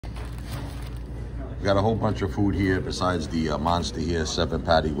We got a whole bunch of food here besides the monster here, 7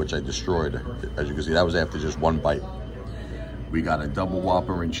 patty, which I destroyed. As you can see, that was after just 1 bite. We got a double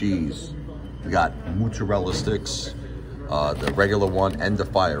Whopper and cheese. We got mozzarella sticks, the regular one and the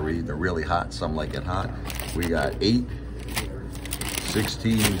fiery. They're really hot, some like it hot. We got 8,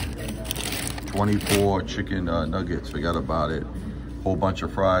 16, 24 chicken nuggets. We got about it. Whole bunch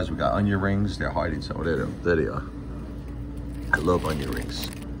of fries. We got onion rings. They're hiding some. There they are. I love onion rings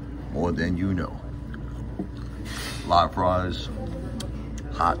more than you know. A lot of fries,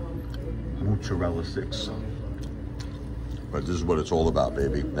 hot mozzarella sticks. But this is what it's all about,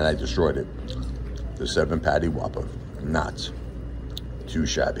 baby. And I destroyed it. The 7 patty Whopper. Not too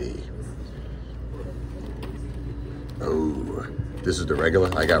shabby. Oh, this is the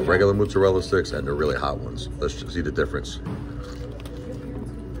regular. I got regular mozzarella sticks and the really hot ones. Let's just see the difference.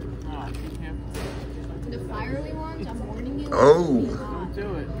 The fiery ones, I'm warning you. Oh. Don't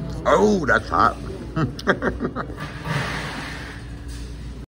do it. Oh, that's hot.